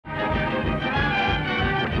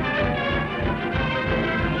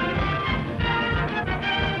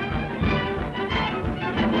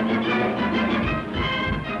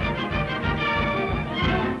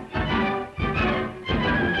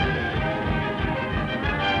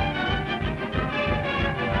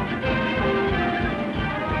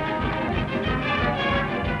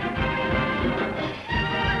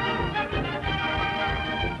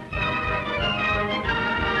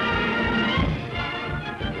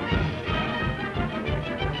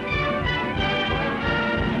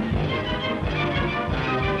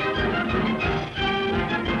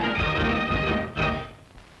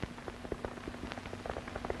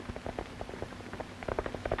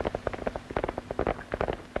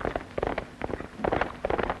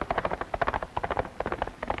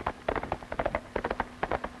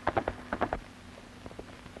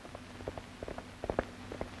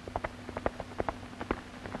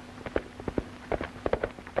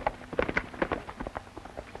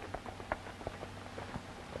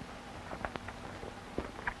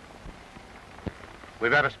We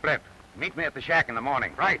better split. Meet me at the shack in the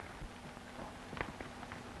morning. Right.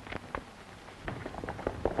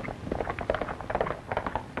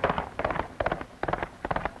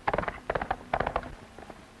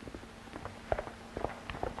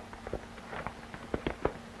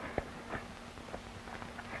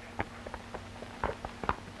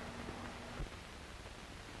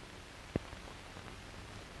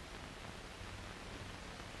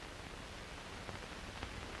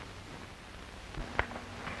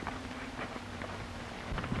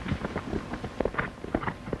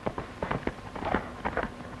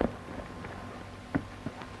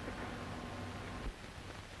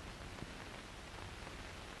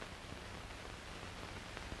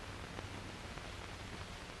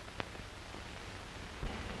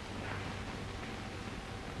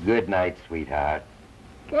 Good night, sweetheart.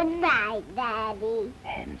 Good night, Daddy.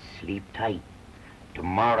 And sleep tight.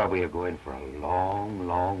 Tomorrow we are going for a long,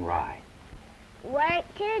 long ride. Where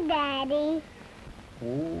to, Daddy?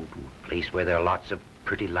 Oh, to a place where there are lots of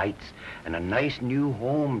pretty lights and a nice new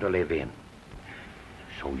home to live in.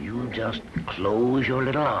 So you just close your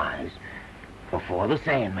little eyes before the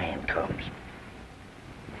Sandman comes.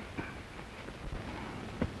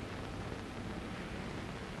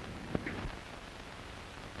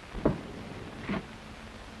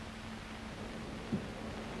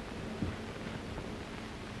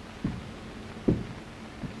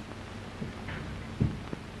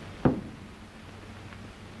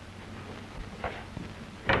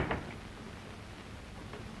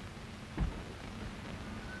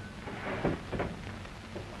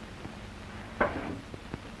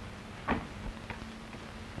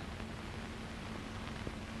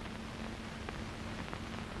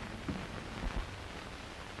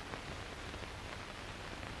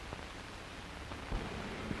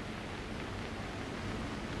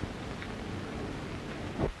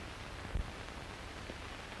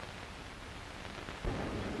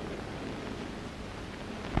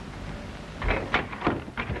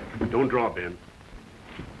 Don't draw, Ben.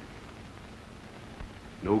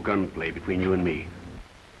 No gunplay between you and me.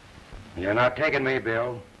 You're not taking me,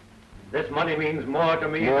 Bill. This money means more to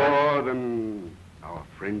me More than our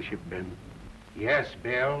friendship, Ben. Yes,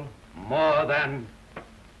 Bill. More than...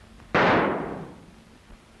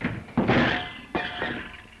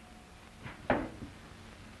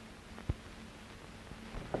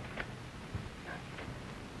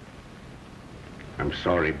 I'm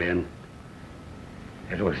sorry, Ben.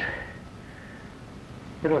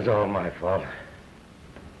 It was all my fault.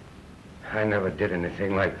 I never did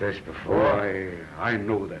anything like this before. Why, I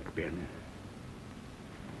know that, Ben.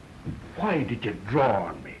 Why did you draw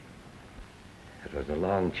on me? It was a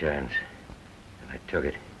long chance, and I took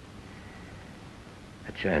it.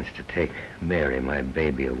 A chance to take Mary, my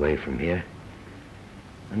baby, away from here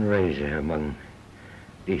and raise her among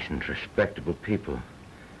decent, respectable people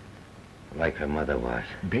like her mother was.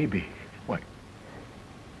 Baby? What?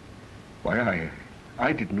 Why,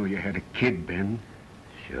 I didn't know you had a kid, Ben.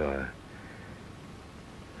 Sure.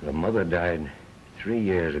 The mother died 3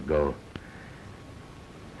 years ago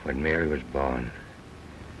when Mary was born.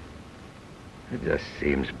 It just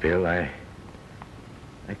seems, Bill, I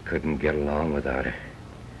couldn't get along without her.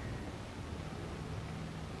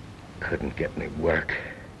 Couldn't get any work.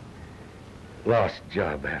 Lost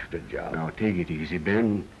job after job. Now, take it easy,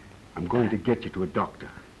 Ben. I'm going to get you to a doctor.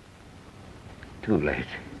 Too late.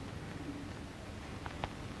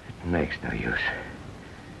 It makes no use.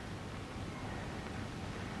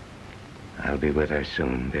 I'll be with her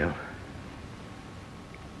soon, Bill.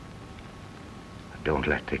 Don't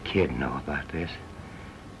let the kid know about this.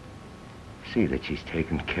 See that she's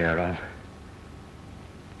taken care of.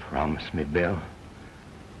 Promise me, Bill.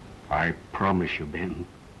 I promise you, Ben.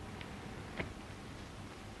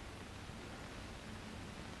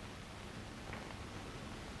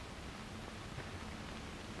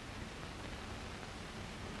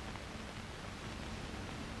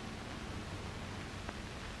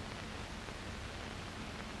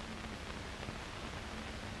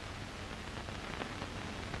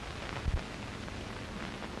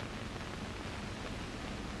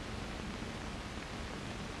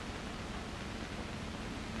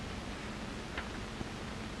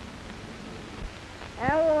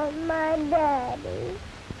 I want my daddy.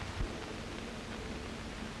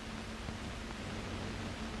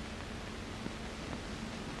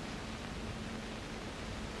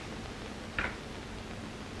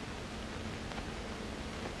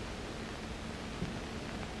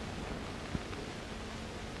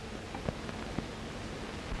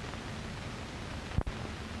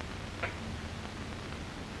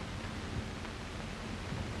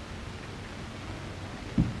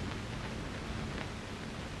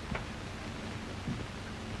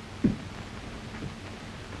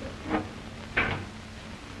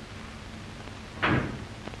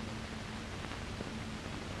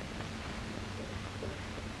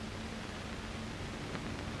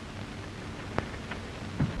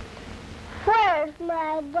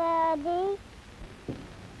 my daddy?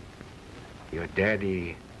 Your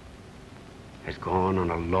daddy has gone on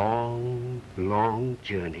a long, long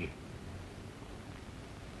journey.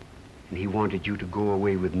 And he wanted you to go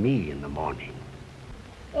away with me in the morning.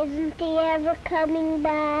 Isn't he ever coming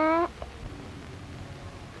back?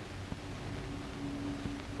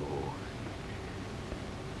 Oh.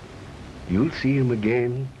 You'll see him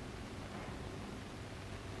again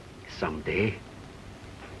someday.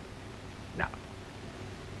 Now,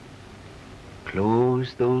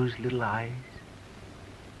 close those little eyes.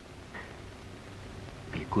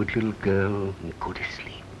 Be a good little girl and go to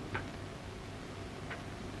sleep.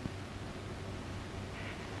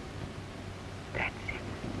 That's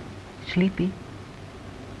it. Sleepy.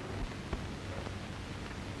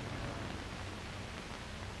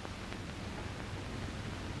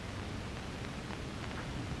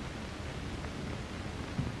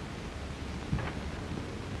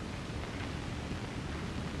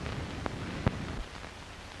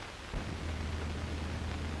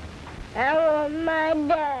 I want my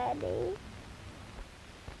daddy.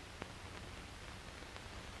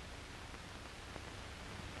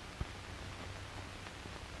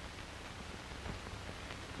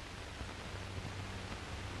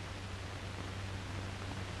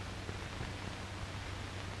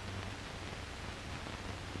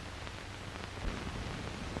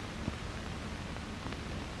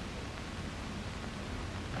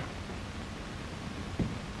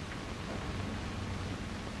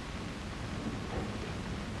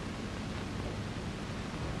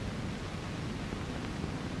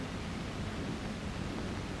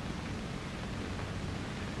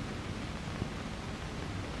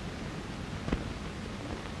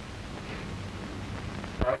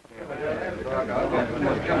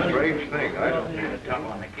 Strange thing. I don't need a tongue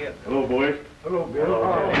on the kid. Hello, boys. Hello, Bill.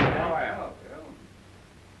 How are you?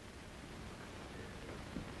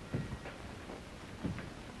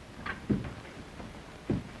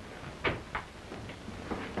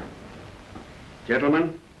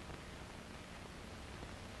 Gentlemen,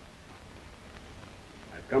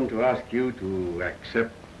 I've come to ask you to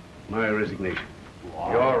accept my resignation.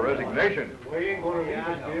 Your resignation?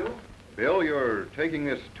 Bill, you're taking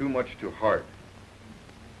this too much to heart.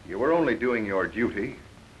 You were only doing your duty.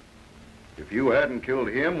 If you hadn't killed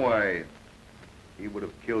him, why, he would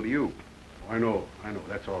have killed you. I know.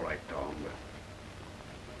 That's all right, Tom. But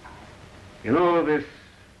you know, this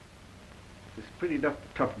pretty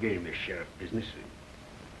tough game, this sheriff business.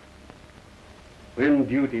 When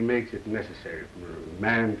duty makes it necessary for a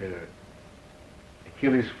man to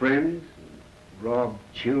kill his friends and rob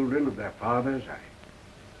children of their fathers, I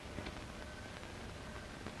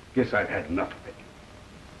guess I've had enough of it.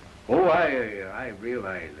 Oh, I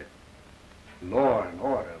realize that law and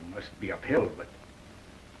order must be upheld, but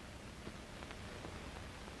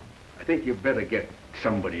I think you better get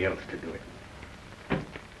somebody else to do it.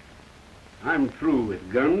 I'm through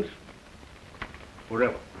with guns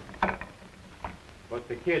forever. But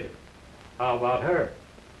the kid, how about her?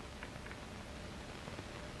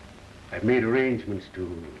 I've made arrangements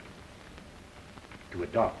to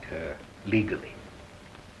adopt her legally.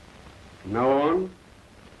 From now on,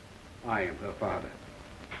 I am her father.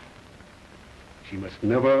 She must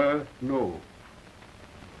never know.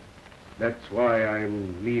 That's why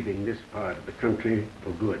I'm leaving this part of the country for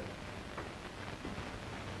good.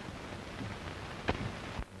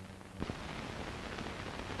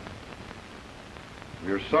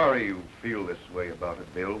 We're sorry you feel this way about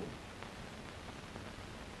it, Bill.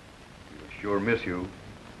 We'll sure miss you.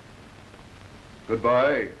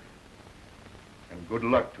 Goodbye, and good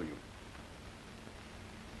luck to you.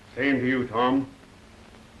 Same to you, Tom.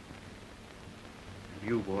 And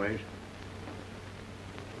you, boys.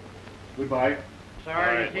 Goodbye.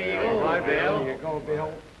 Sorry to see you. Bye, Bill. Here you go,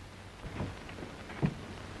 Bill.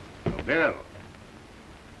 Oh, Bill.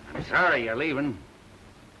 I'm sorry you're leaving.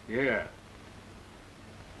 Yeah.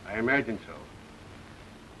 I imagine so.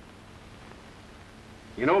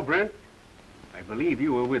 You know, Brent, I believe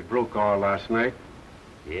you were with Brokaw last night.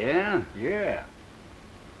 Yeah? Yeah.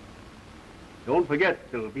 Don't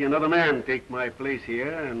forget, there'll be another man take my place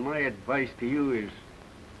here, and my advice to you is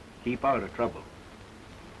keep out of trouble.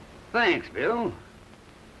 Thanks, Bill.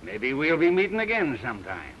 Maybe we'll be meeting again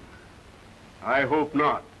sometime. I hope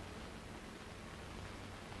not.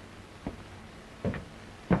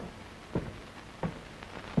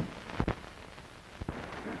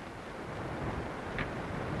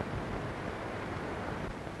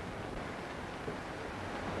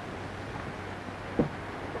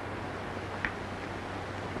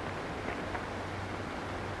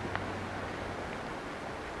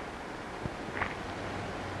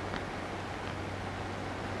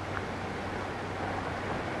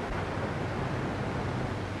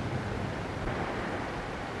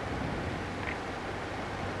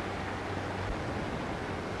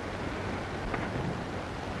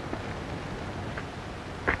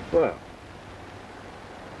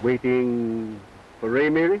 Waiting for Ray,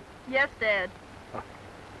 Mary? Yes, Dad.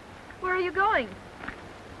 Where are you going?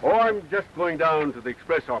 Oh, I'm just going down to the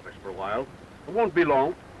express office for a while. It won't be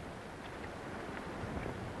long.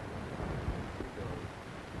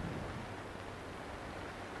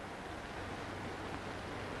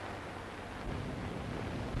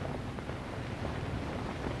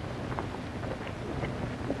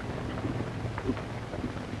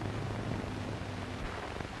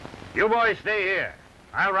 You boys stay here.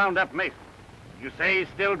 I'll round up Mason. You say he's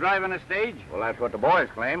still driving a stage? Well, that's what the boys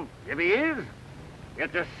claim. If he is,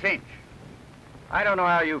 it's a cinch. I don't know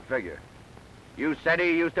how you figure. You said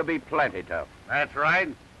he used to be plenty tough. That's right.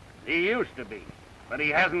 He used to be. But he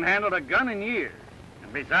hasn't handled a gun in years.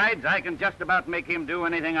 And besides, I can just about make him do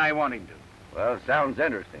anything I want him to. Well, sounds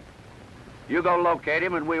interesting. You go locate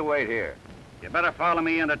him and we'll wait here. You better follow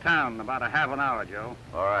me into town in about a half an hour, Joe.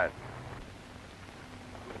 All right.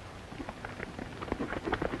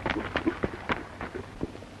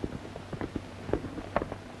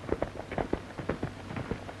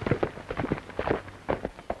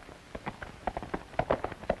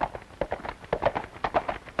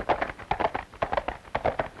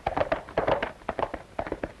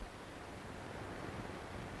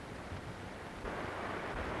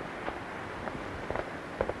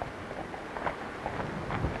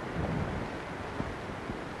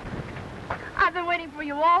 I've been waiting for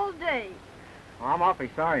you all day. Well, I'm awfully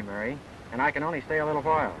sorry, Mary, and I can only stay a little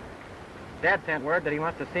while. Dad sent word that he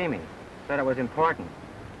wants to see me. Said it was important.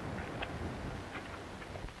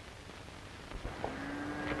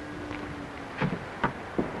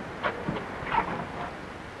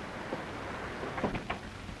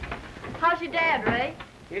 How's your dad, Ray?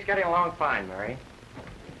 He's getting along fine, Mary.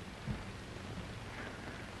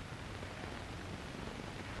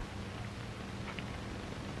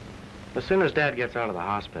 As soon as Dad gets out of the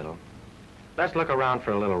hospital, let's look around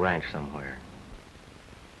for a little ranch somewhere.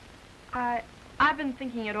 I've been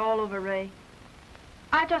thinking it all over, Ray.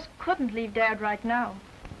 I just couldn't leave Dad right now.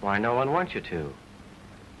 Why, no one wants you to.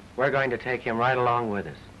 We're going to take him right along with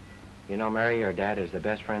us. You know, Mary, your dad is the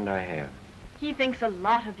best friend I have. He thinks a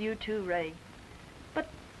lot of you, too, Ray. But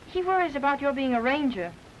he worries about your being a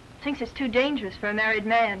ranger. Thinks it's too dangerous for a married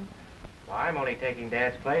man. Well, I'm only taking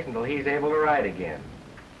Dad's place until he's able to ride again.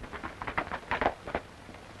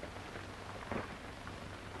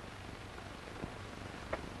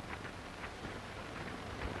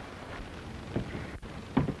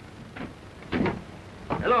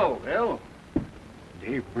 Hello, Bill.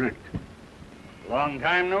 Dave Brent. Long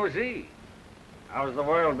time no see. How's the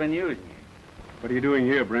world been using you? What are you doing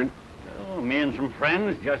here, Brent? Oh, me and some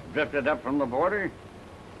friends just drifted up from the border.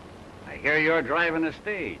 I hear you're driving a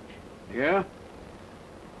stage. Yeah?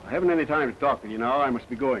 I haven't any time to talk to you now. I must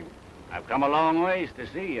be going. I've come a long ways to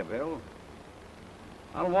see you, Bill.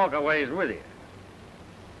 I'll walk a ways with you.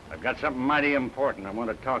 I've got something mighty important I want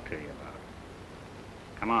to talk to you about.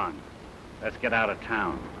 Come on, let's get out of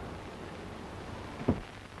town.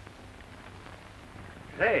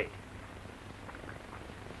 Say,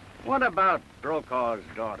 what about Brokaw's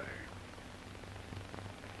daughter?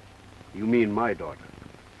 You mean my daughter?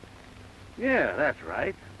 Yeah, that's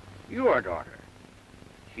right. Your daughter.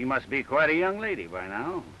 She must be quite a young lady by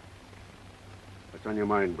now. What's on your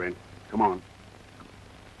mind, Brent? Come on.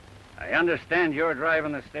 I understand you're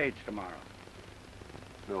driving the stage tomorrow.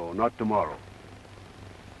 No, not tomorrow.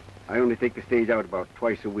 I only take the stage out about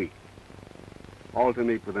twice a week.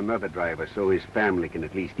 Alternate with another driver so his family can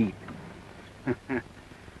at least eat.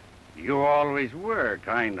 You always were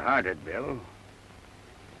kind-hearted, Bill.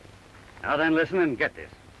 Now then, listen and get this.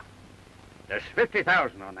 There's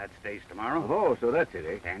 50,000 on that stage tomorrow. Oh, so that's it,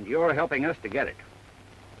 eh? And you're helping us to get it.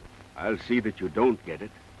 I'll see that you don't get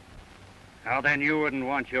it. Now then, you wouldn't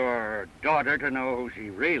want your daughter to know who she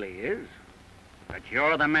really is. That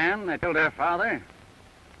you're the man that killed her father.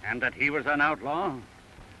 And that he was an outlaw.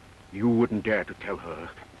 You wouldn't dare to tell her.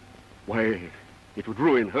 Why, it would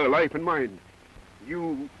ruin her life and mine.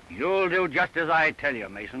 You'll do just as I tell you,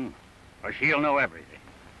 Mason, or she'll know everything.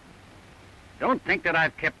 Don't think that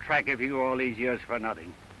I've kept track of you all these years for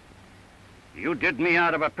nothing. You did me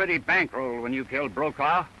out of a pretty bankroll when you killed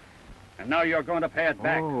Brokaw, and now you're going to pay it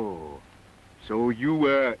back. Oh, so you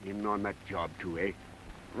were in on that job too, eh?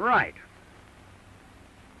 Right.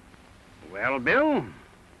 Well, Bill,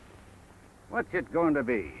 what's it going to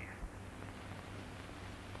be?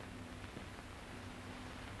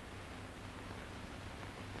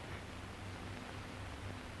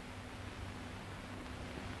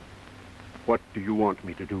 What do you want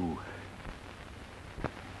me to do?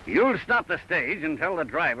 You'll stop the stage and tell the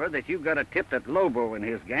driver that you've got a tip that Lobo and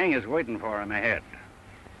his gang is waiting for him ahead.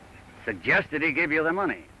 suggested he give you the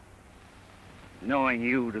money, knowing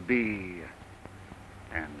you to be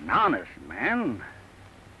an honest man.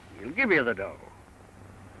 He'll give you the dough.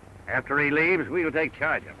 After he leaves, we'll take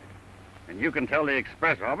charge of it. And you can tell the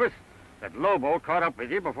express office that Lobo caught up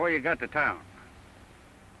with you before you got to town.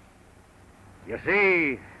 You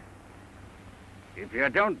see, if you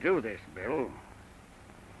don't do this, Bill,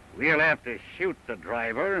 we'll have to shoot the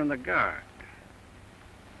driver and the guard.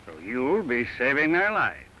 So you'll be saving their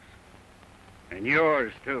lives. And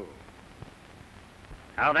yours, too.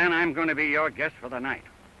 Now then, I'm going to be your guest for the night.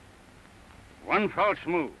 One false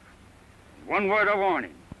move, one word of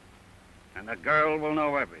warning, and the girl will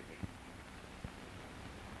know everything.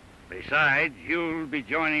 Besides, you'll be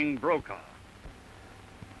joining Brokaw.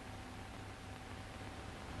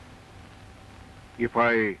 If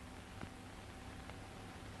I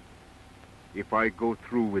go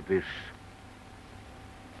through with this,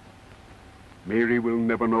 Mary will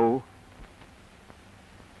never know?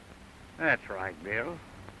 That's right, Bill.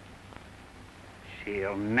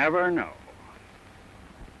 She'll never know.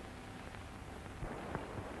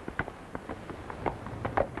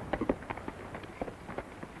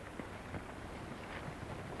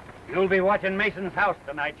 You'll be watching Mason's house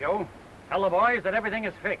tonight, Joe. Tell the boys that everything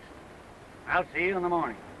is fixed. I'll see you in the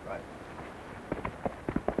morning. Right.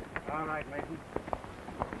 All right, Mason.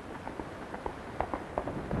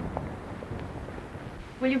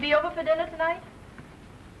 Will you be over for dinner tonight?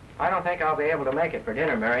 I don't think I'll be able to make it for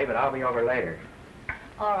dinner, Mary, but I'll be over later.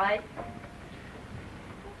 All right.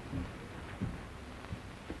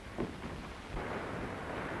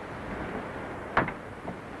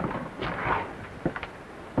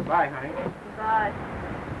 Bye, honey. Bye.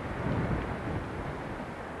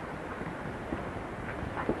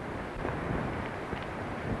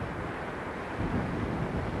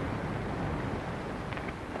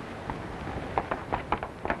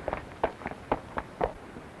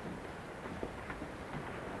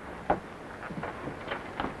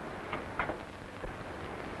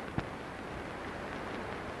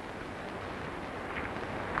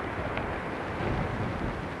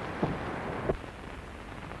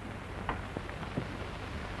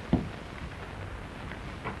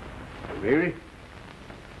 Mary,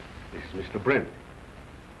 this is Mr. Brent.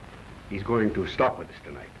 He's going to stop with us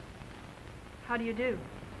tonight. How do you do?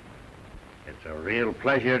 It's a real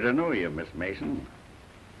pleasure to know you, Miss Mason.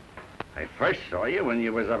 I first saw you when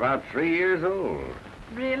you was about 3 years old.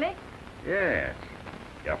 Really? Yes.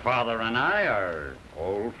 Your father and I are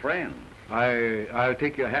old friends. I'll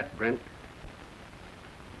take your hat, Brent.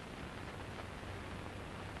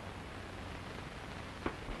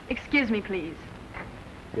 Excuse me, please.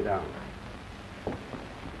 Sit down.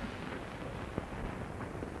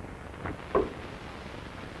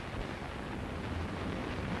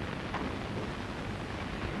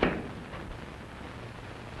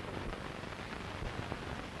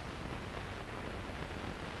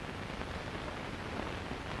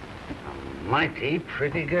 A mighty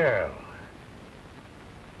pretty girl.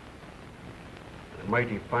 A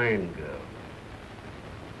mighty fine girl.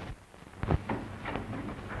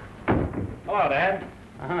 Hello, Dad.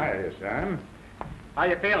 Hi, son. How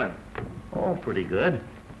you feeling? Oh, pretty good.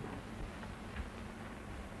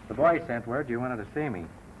 The boy sent word you wanted to see me.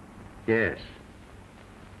 Yes.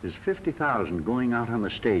 There's 50,000 going out on the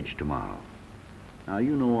stage tomorrow. Now,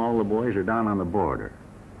 you know all the boys are down on the border.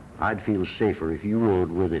 I'd feel safer if you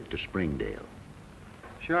rode with it to Springdale.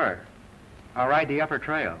 Sure. I'll ride the upper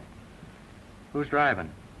trail. Who's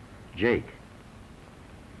driving? Jake.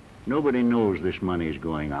 Nobody knows this money's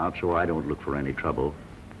going out, so I don't look for any trouble.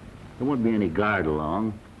 There won't be any guard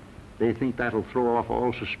along. They think that'll throw off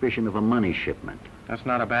all suspicion of a money shipment. That's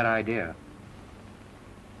not a bad idea.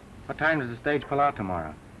 What time does the stage pull out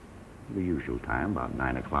tomorrow? The usual time, about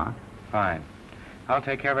 9 o'clock. Fine. I'll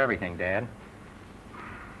take care of everything, Dad.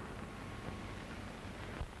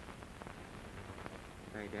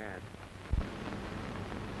 Say, Dad.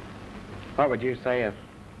 What would you say if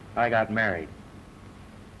I got married?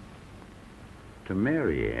 To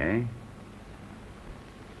marry, eh?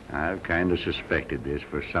 I've kind of suspected this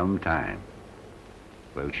for some time.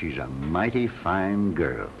 Well, she's a mighty fine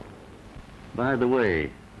girl. By the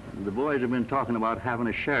way, the boys have been talking about having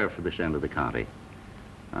a sheriff for this end of the county.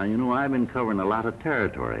 Now, you know, I've been covering a lot of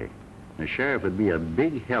territory. The sheriff would be a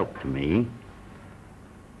big help to me.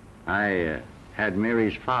 I had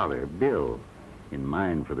Mary's father, Bill, in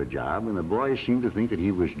mind for the job, and the boys seem to think that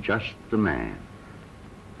he was just the man.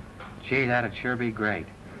 Gee, that'd sure be great.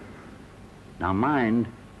 Now, mind,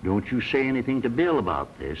 don't you say anything to Bill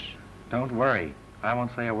about this. Don't worry. I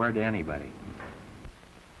won't say a word to anybody.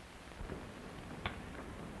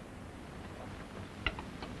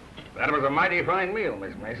 mighty fine meal,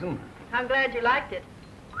 Miss Mason. I'm glad you liked it.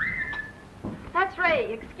 That's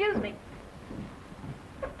Ray. Excuse me.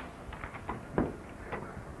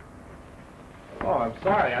 Oh, I'm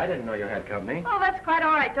sorry. I didn't know you had company. Oh, that's quite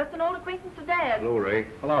all right. Just an old acquaintance of Dad's. Hello, Ray.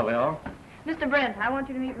 Hello, Lil. Mr. Brent, I want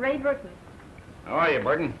you to meet Ray Burton. How are you,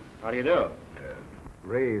 Burton? How do you do?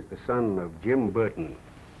 Ray is the son of Jim Burton,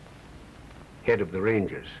 head of the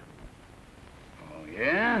Rangers. Oh,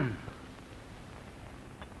 yeah?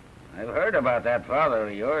 I've heard about that father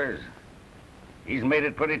of yours. He's made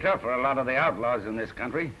it pretty tough for a lot of the outlaws in this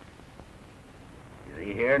country. Is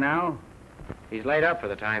he here now? He's laid up for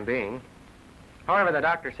the time being. However, the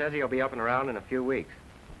doctor says he'll be up and around in a few weeks.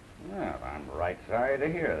 Well, I'm right sorry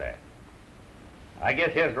to hear that. I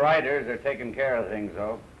guess his riders are taking care of things,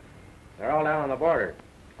 though. They're all down on the border,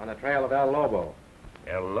 on the trail of El Lobo.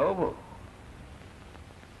 El Lobo?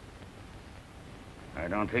 I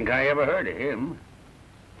don't think I ever heard of him.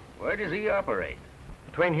 Where does he operate?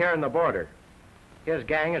 Between here and the border. His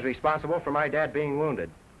gang is responsible for my dad being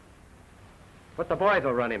wounded. But the boys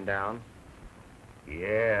will run him down.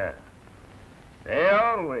 Yeah. They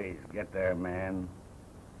always get their man.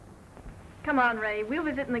 Come on, Ray. We'll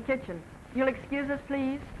visit in the kitchen. You'll excuse us,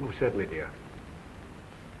 please? Oh, certainly, dear.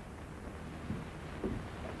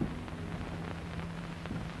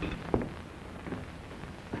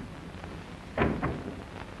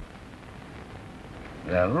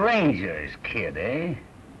 The Rangers kid, eh?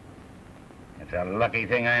 It's a lucky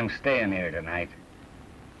thing I'm staying here tonight.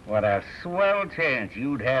 What a swell chance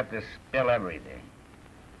you'd have to spill everything.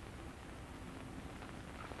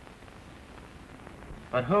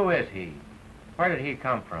 But who is he? Where did he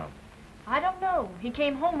come from? I don't know. He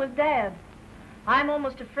came home with Dad. I'm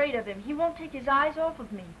almost afraid of him. He won't take his eyes off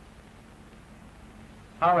of me.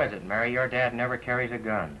 How is it, Mary? Your dad never carries a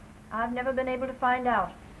gun. I've never been able to find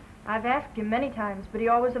out. I've asked him many times, but he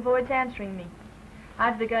always avoids answering me.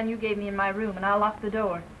 I've the gun you gave me in my room, and I'll lock the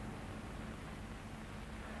door.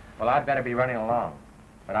 Well, I'd better be running along.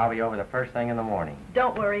 But I'll be over the first thing in the morning.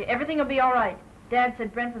 Don't worry. Everything will be all right. Dad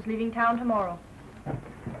said Brent was leaving town tomorrow.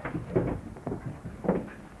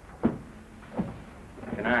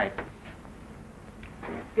 Good night.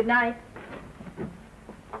 Good night.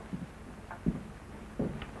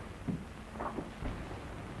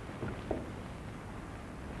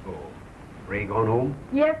 Oh, Ray gone home?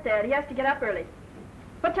 Yes, Dad. He has to get up early.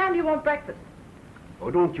 What time do you want breakfast?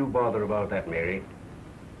 Oh, don't you bother about that, Mary.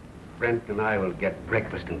 Brent and I will get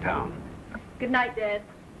breakfast in town. Good night, Dad.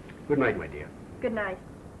 Good night, my dear. Good night.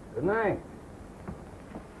 Good night.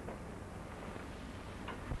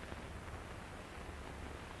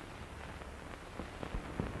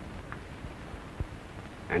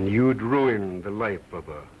 And you'd ruin the life of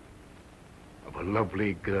a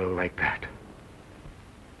lovely girl like that.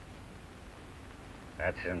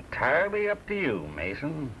 That's entirely up to you,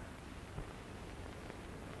 Mason.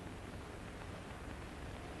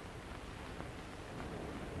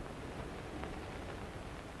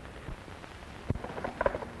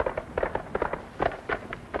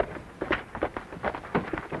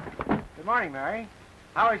 Good morning, Mary.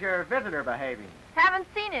 How is your visitor behaving? Haven't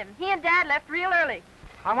seen him. He and Dad left real early.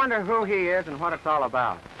 I wonder who he is and what it's all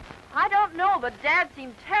about. I don't know, but Dad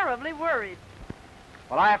seemed terribly worried.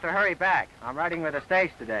 Well, I have to hurry back. I'm riding with the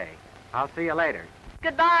stage today. I'll see you later.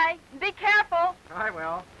 Goodbye. Be careful. I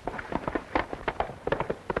will.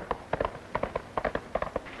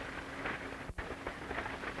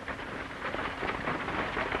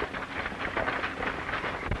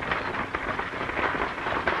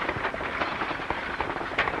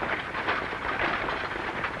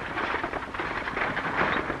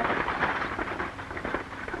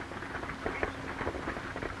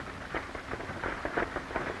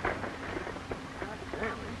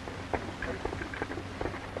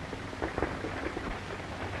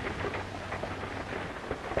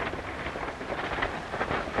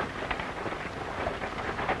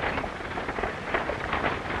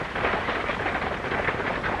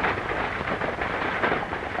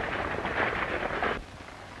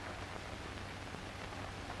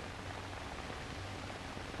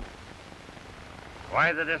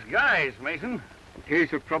 Why the disguise, Mason? In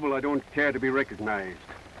case of trouble, I don't care to be recognized.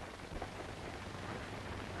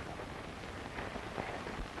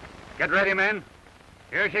 Get ready, men.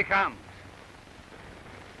 Here she comes.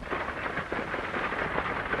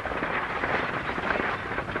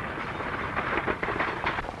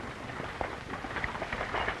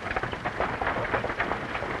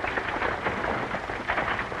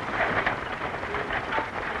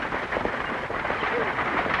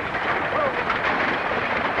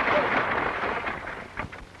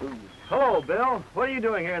 Hello, Bill. What are you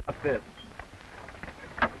doing here in the pit?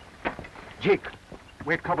 Jake,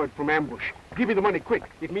 we're covered from ambush. Give me the money quick.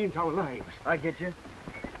 It means our lives. I get you.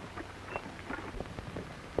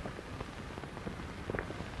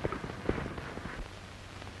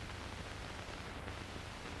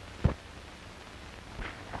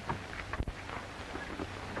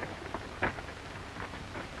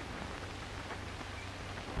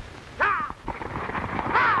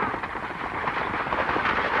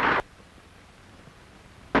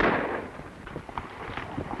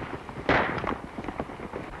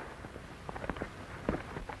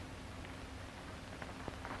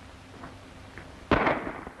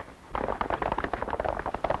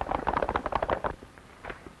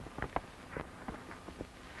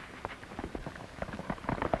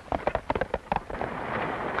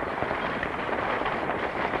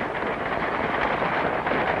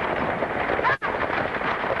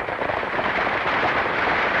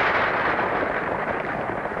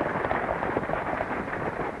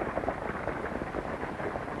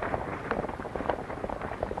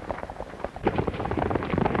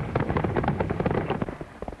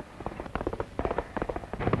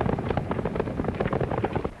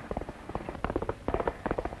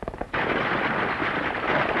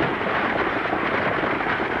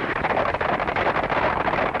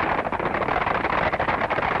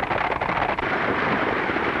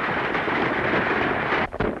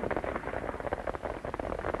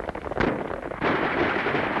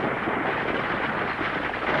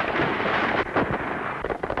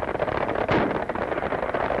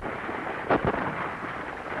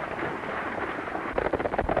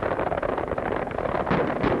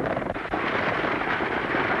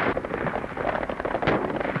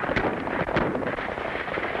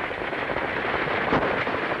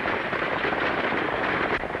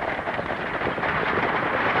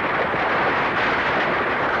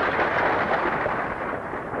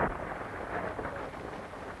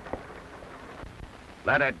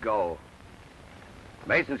 Let it go.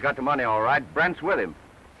 Mason's got the money, all right. Brent's with him.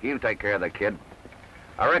 He'll take care of the kid.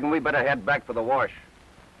 I reckon we better head back for the wash.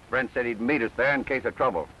 Brent said he'd meet us there in case of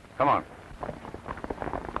trouble. Come on.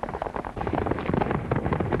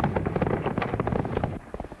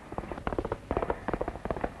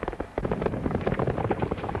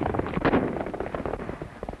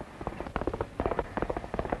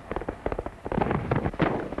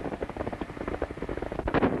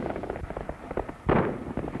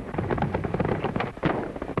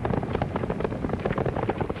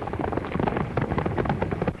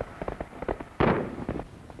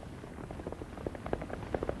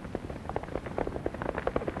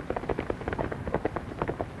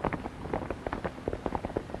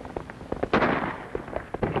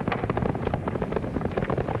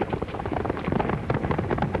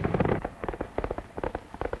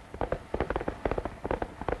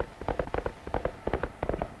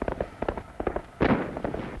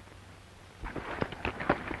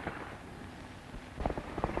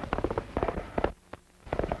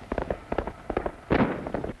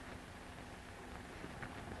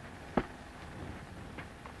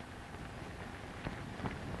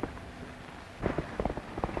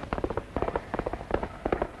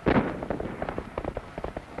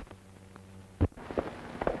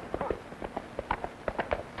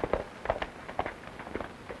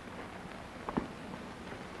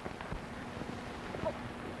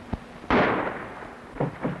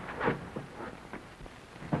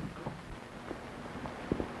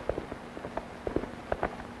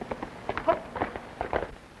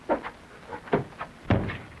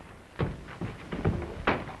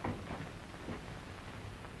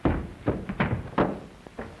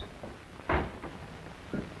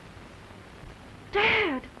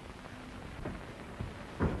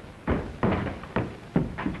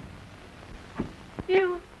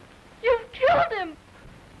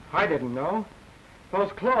 I didn't know.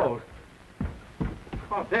 Those clothes.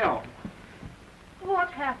 Oh, Dell.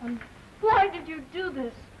 What happened? Why did you do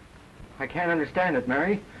this? I can't understand it,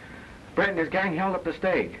 Mary. Brent and his gang held up the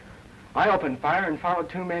stake. I opened fire and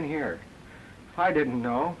followed two men here. I didn't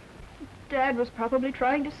know. Dad was probably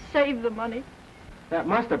trying to save the money. That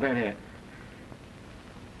must have been it.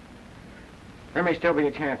 There may still be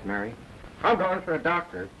a chance, Mary. I'm going for a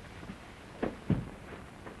doctor.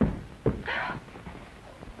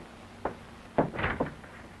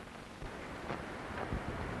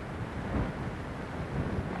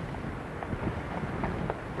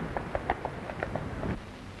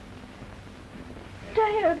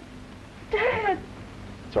 Dad! Dad!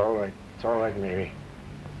 It's all right. It's all right, Mary.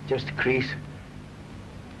 Just a crease.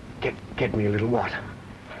 Get me a little water.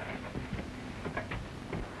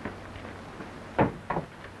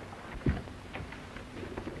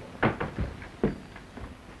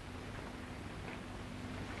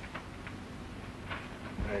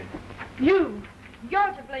 You!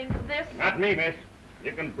 You're to blame for this. Not me, miss.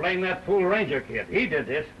 You can blame that fool ranger kid. He did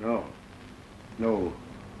this. No. No.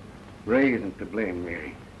 Ray isn't to blame,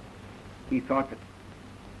 Mary. He thought that...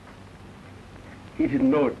 He didn't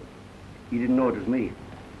know it. He didn't know it was me.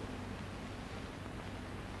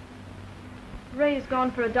 Ray's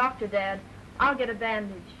gone for a doctor, Dad. I'll get a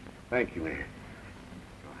bandage. Thank you, Mary.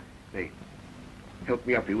 Hey, help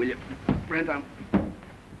me up here, will you? Brent, I'm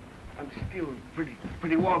still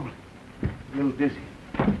pretty wobbly. A little dizzy.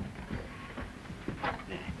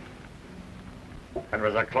 That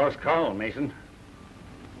was a close call, Mason.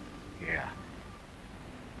 Yeah.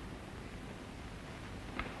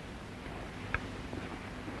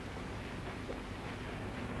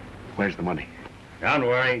 Where's the money? Don't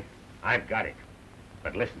worry. I've got it.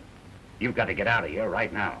 But listen, you've got to get out of here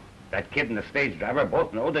right now. That kid and the stage driver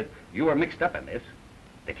both know that you were mixed up in this.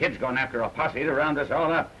 The kid's gone after a posse to round us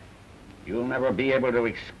all up. You'll never be able to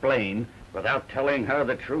explain without telling her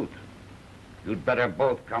the truth. You'd better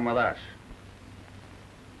both come with us.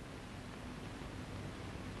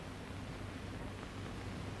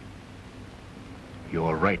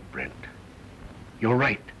 You're right, Brent. You're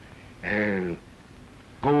right.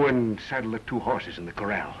 Go and saddle the 2 horses in the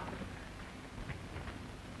corral.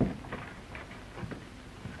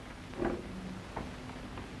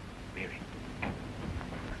 Mary.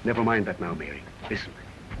 Never mind that now, Mary. Listen.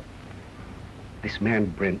 This man,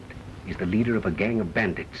 Brent, is the leader of a gang of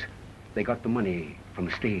bandits. They got the money from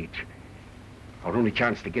the stage. Our only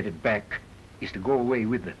chance to get it back is to go away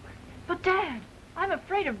with them. But, Dad, I'm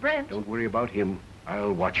afraid of Brent. Don't worry about him.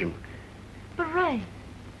 I'll watch him. But, Ray.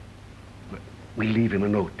 We'll leave him a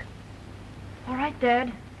note. All right,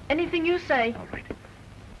 Dad. Anything you say. All right.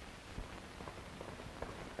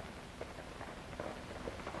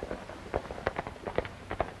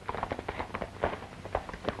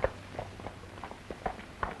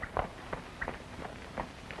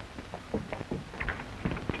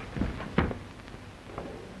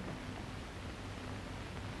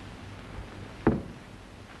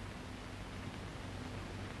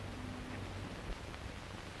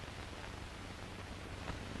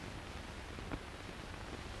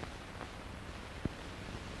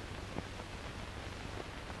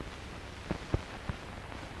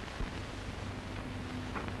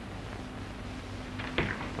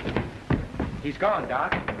 He's gone,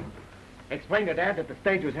 Doc. Explain to Dad that the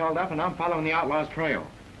stage was held up and I'm following the outlaw's trail.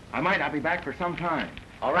 I might not be back for some time.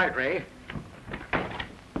 All right, Ray.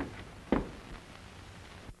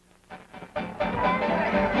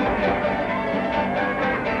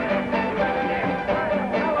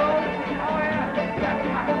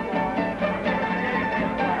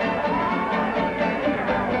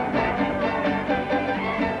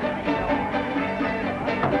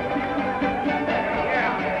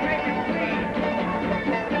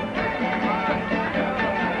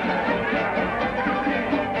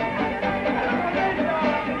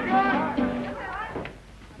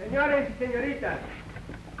 Señoritas,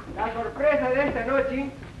 la sorpresa de esta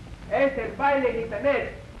noche es el baile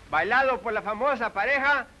gitanet, bailado por la famosa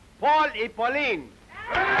pareja Paul y Pauline.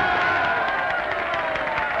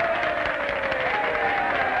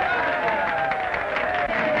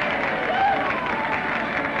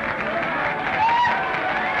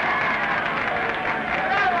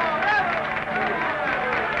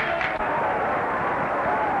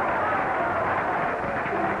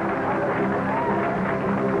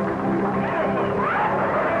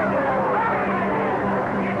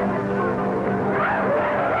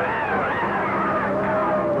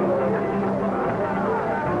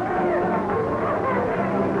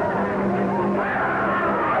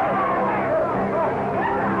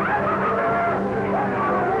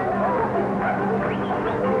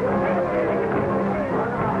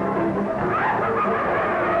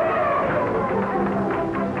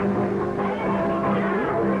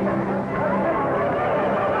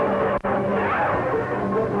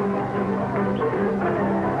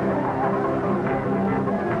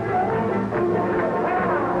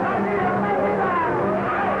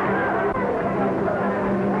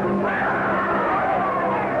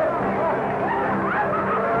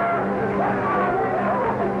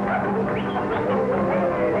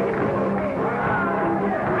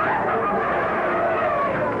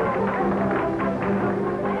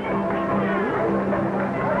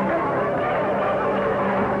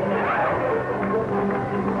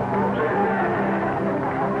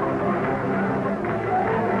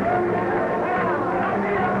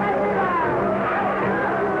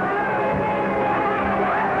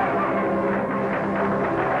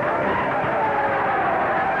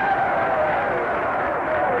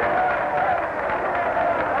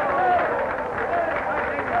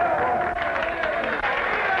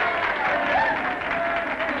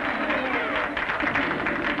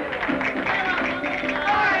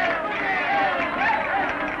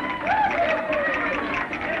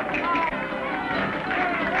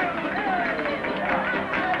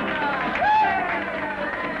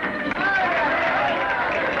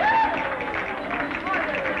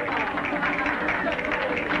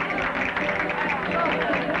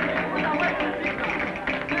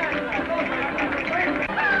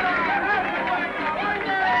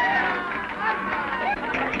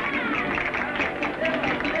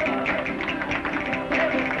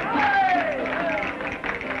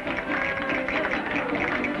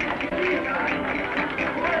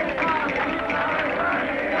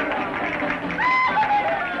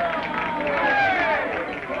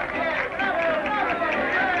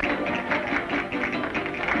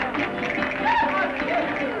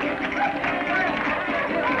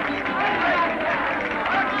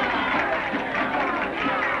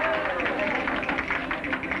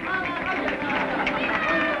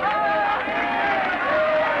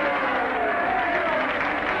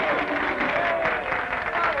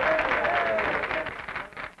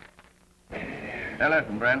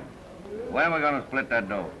 Brent. When are we going to split that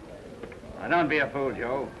dough? Now, don't be a fool,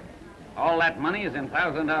 Joe. All that money is in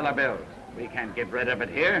 $1,000 bills. We can't get rid of it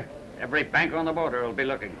here. Every bank on the border will be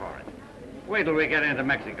looking for it. Wait till we get into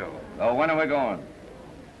Mexico. So when are we going?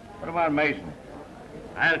 What about Mason?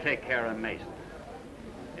 I'll take care of Mason.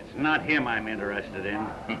 It's not him I'm interested in.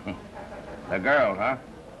 The girl, huh?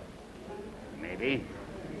 Maybe.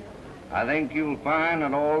 I think you'll find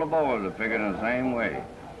that all the boys are figuring the same way.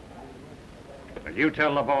 But you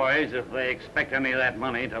tell the boys if they expect any of that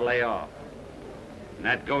money to lay off. And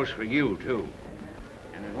that goes for you, too.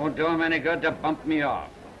 And it won't do them any good to bump me off,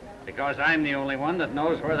 because I'm the only one that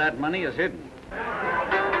knows where that money is hidden.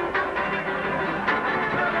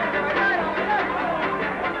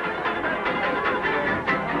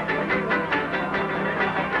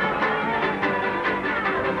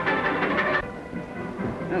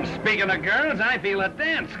 And speaking of girls, I feel a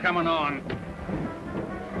dance coming on.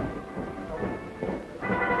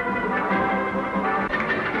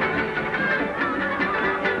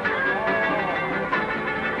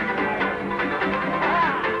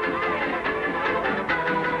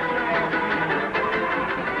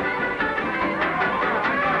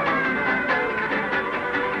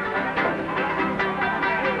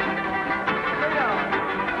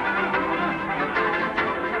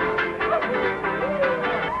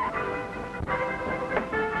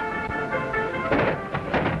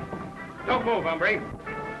 Don't move, hombre.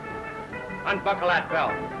 Unbuckle that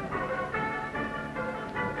belt.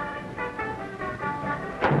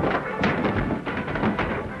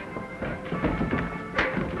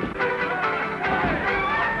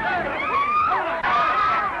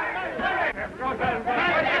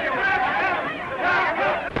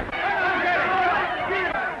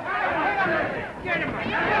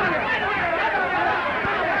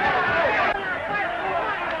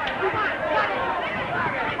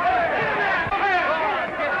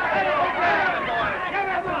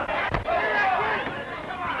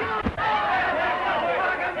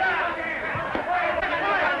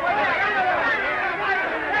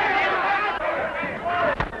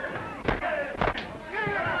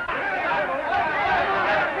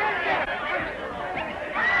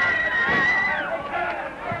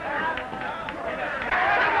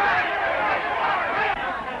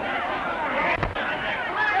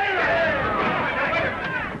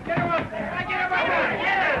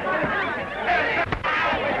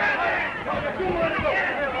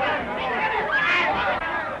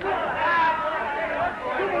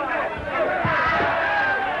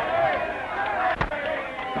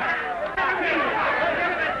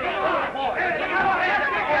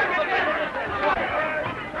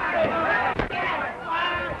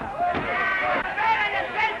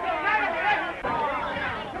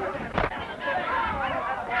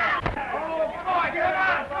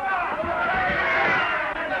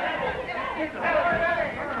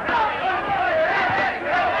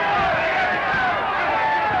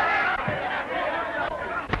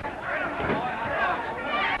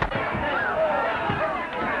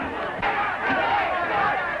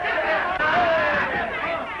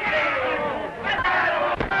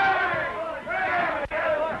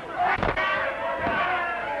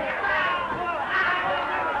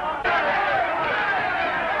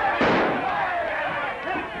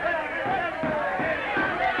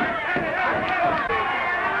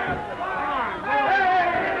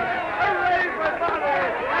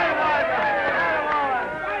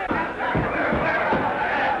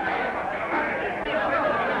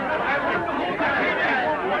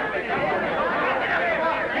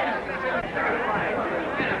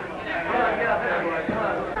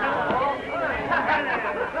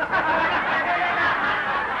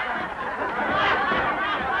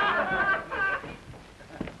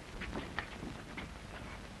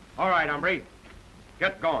 All right, hombre.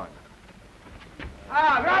 Get going.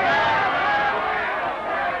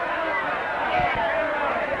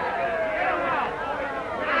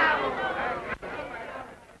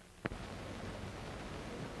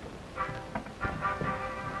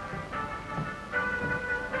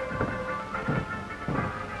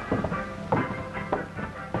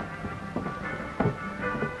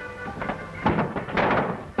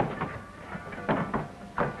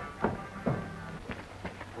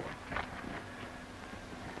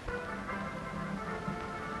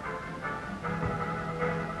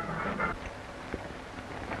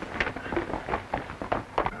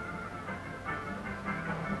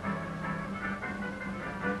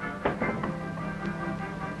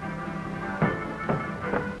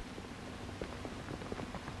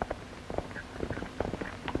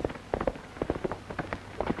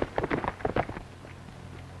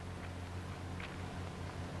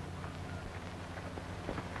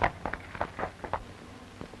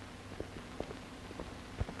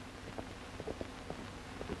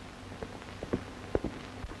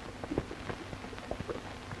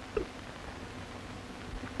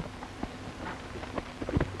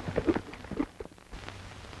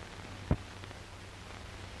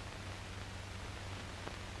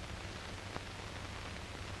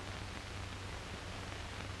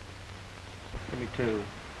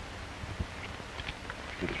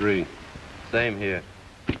 3. Same here.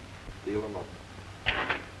 Deal them up.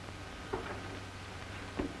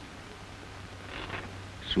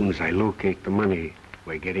 As soon as I locate the money,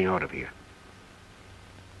 we're getting out of here.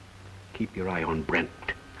 Keep your eye on Brent.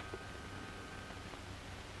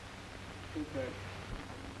 Okay.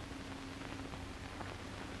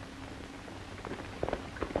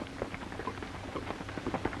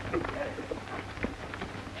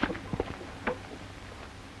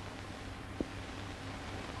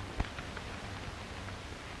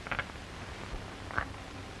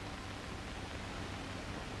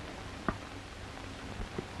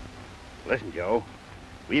 Listen, Joe,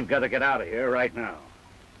 we've got to get out of here right now.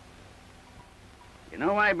 You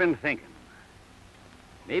know, I've been thinking.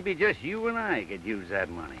 Maybe just you and I could use that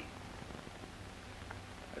money.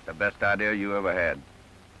 That's the best idea you ever had.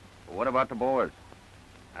 But what about the boys?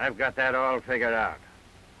 I've got that all figured out.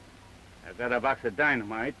 I've got a box of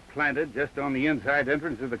dynamite planted just on the inside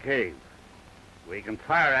entrance of the cave. We can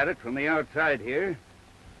fire at it from the outside here.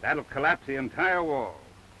 That'll collapse the entire wall.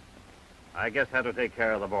 I guess that'll take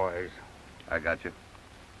care of the boys. I got you.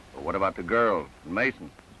 But what about the girls and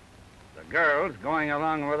Mason? The girl's going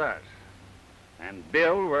along with us. And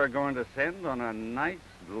Bill, we're going to send on a nice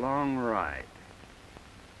long ride.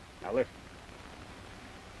 Now listen.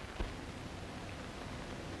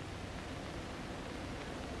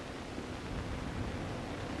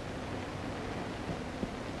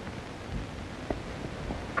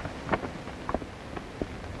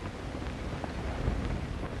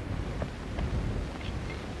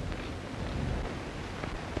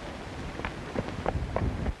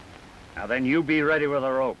 Now then, you be ready with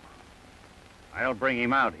a rope. I'll bring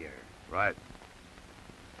him out here. Right.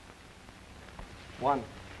 1.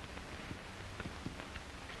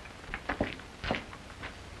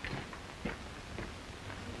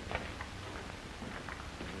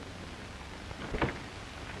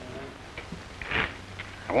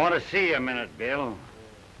 I want to see you a minute, Bill.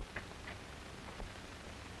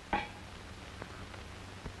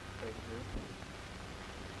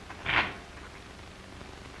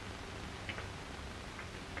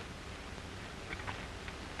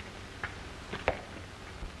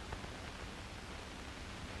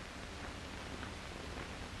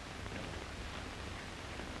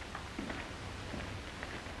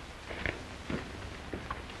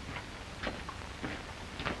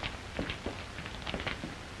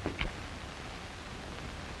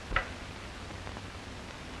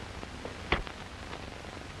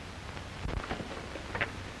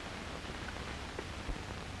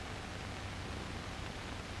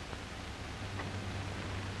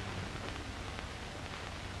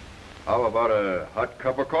 How about a hot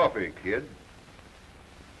cup of coffee, kid?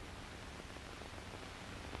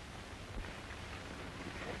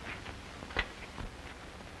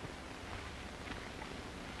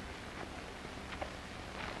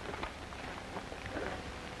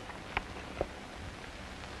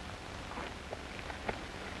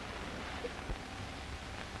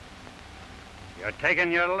 You're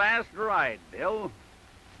taking your last ride, Bill.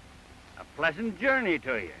 A pleasant journey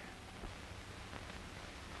to you.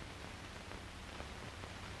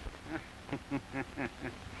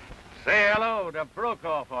 Say hello to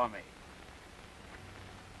Brokaw for me.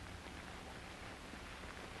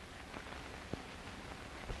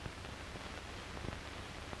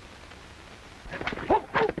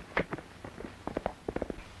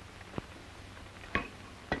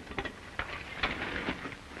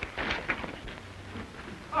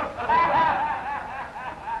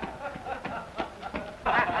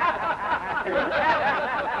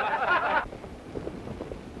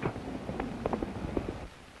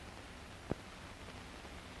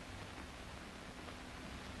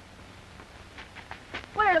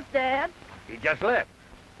 Where's Dad? He just left.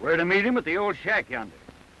 We're to meet him at the old shack yonder.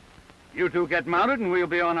 You two get mounted and we'll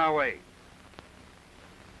be on our way.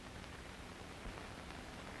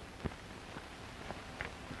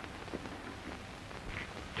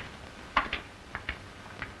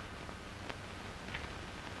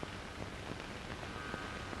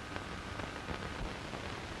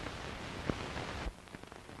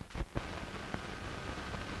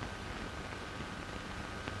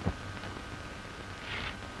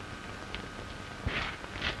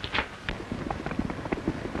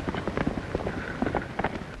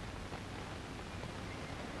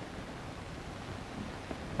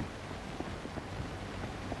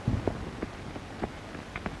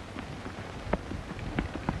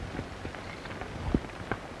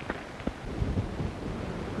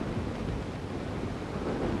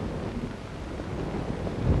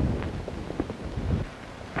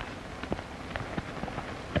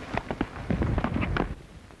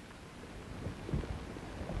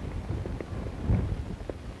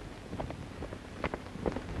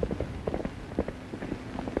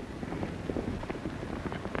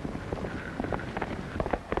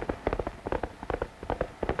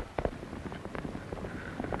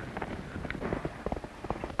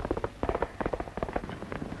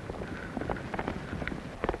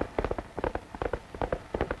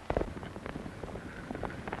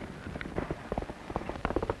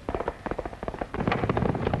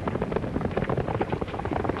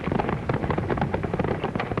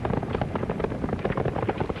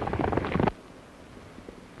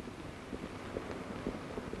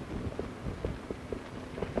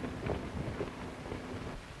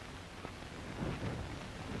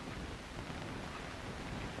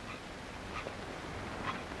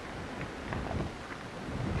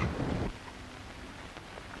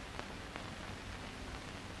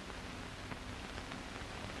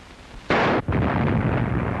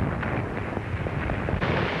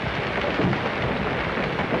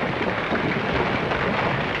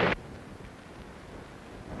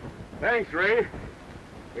 Thanks, Ray.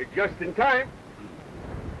 We're just in time.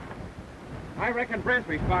 I reckon Brent's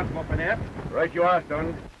responsible for that. Right you are,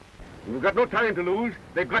 son. We've got no time to lose.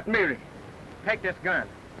 They've got Mary. Take this gun.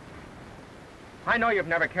 I know you've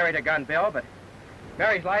never carried a gun, Bill, but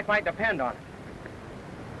Mary's life might depend on it.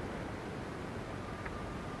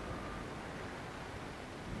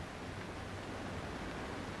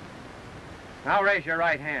 Now raise your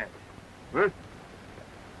right hand. Huh?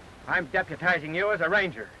 I'm deputizing you as a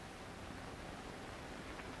ranger.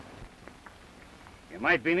 You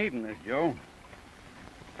might be needing this, Joe.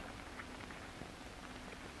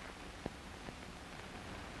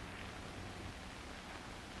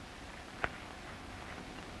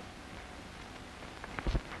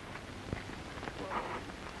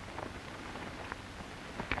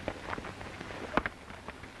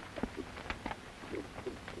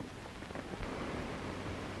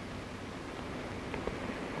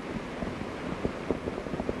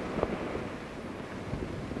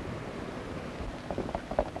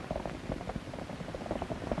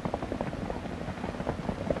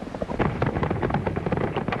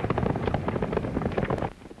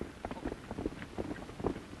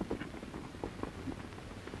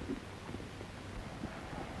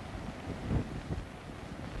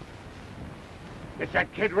 It's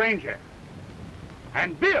that Kid Ranger.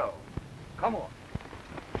 And Bill. Come on.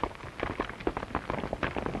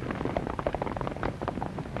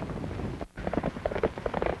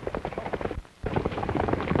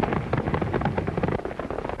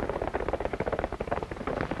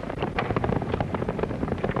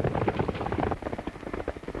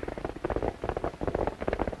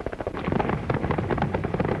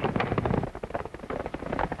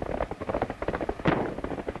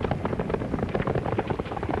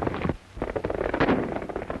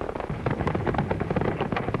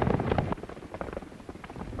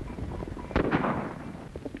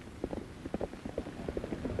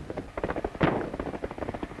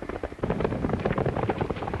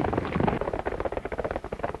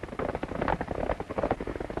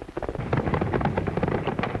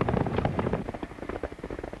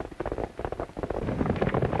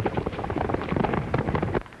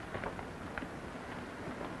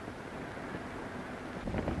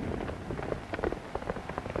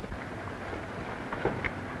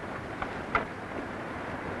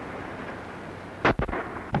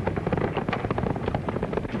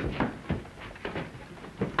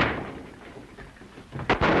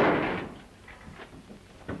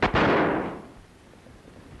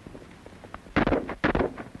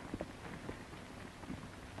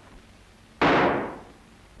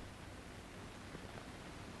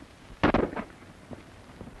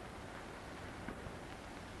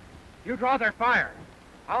 You draw their fire.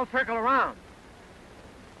 I'll circle around.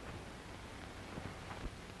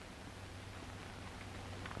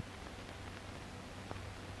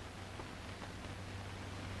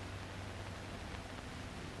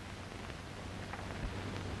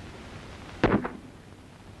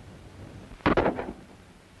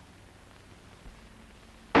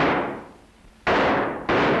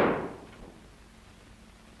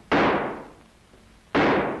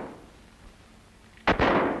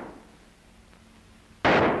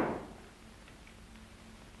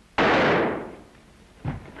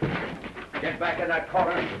 Get back in that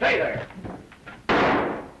corner and stay there.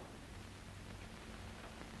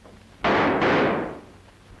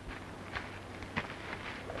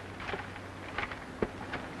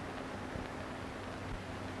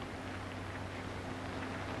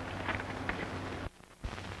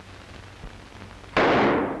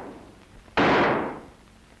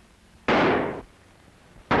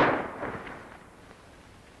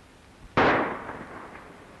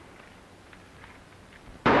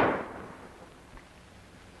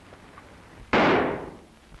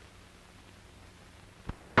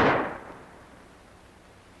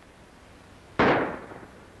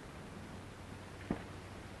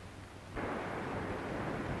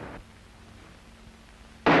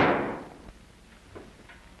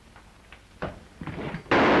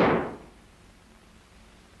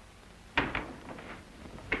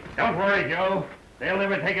 Don't worry, Joe. They'll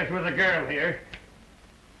never take us with a girl here.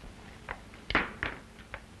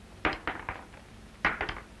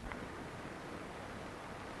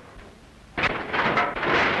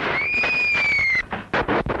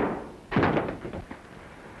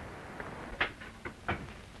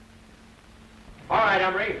 All right,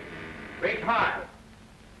 Emery. Reach high.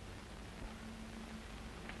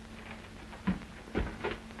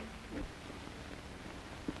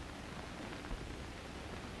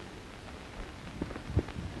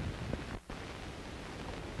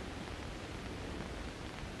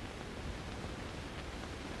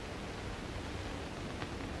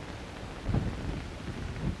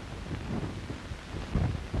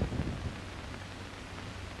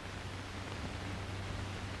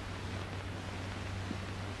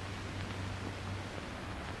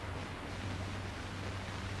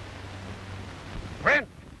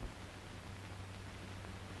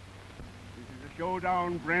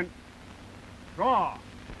 down, Brent. Draw.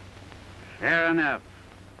 Fair enough.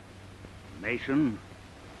 Mason.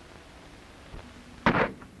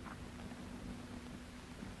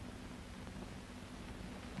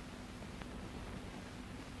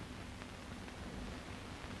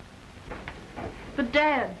 But,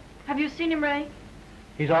 Dad, have you seen him, Ray?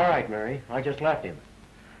 He's all right, Mary. I just left him.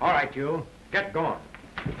 All right, you. Get going.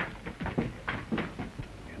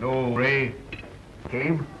 You know, Ray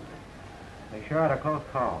came? They sure had a close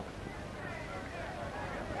call.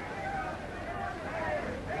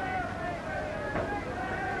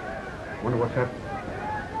 Wonder what's happened.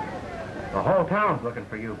 The whole town's looking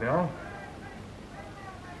for you, Bill.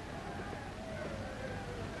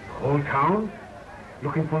 Whole town?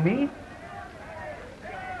 Looking for me?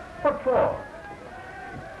 What for?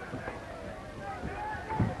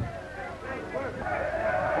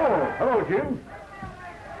 Oh, hello, Jim.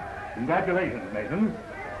 Congratulations, Mason.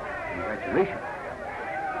 Congratulations.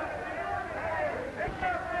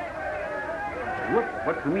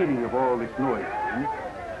 What's the meaning of all this noise, Jim?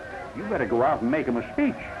 You better go out and make them a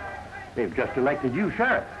speech. They've just elected you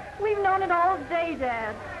sheriff. We've known it all day,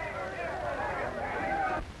 Dad.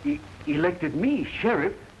 Elected me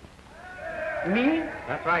sheriff? Me?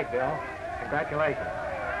 That's right, Bill. Congratulations.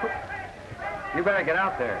 You better get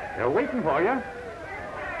out there. They're waiting for you.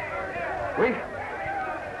 Wait.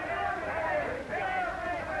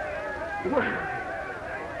 What?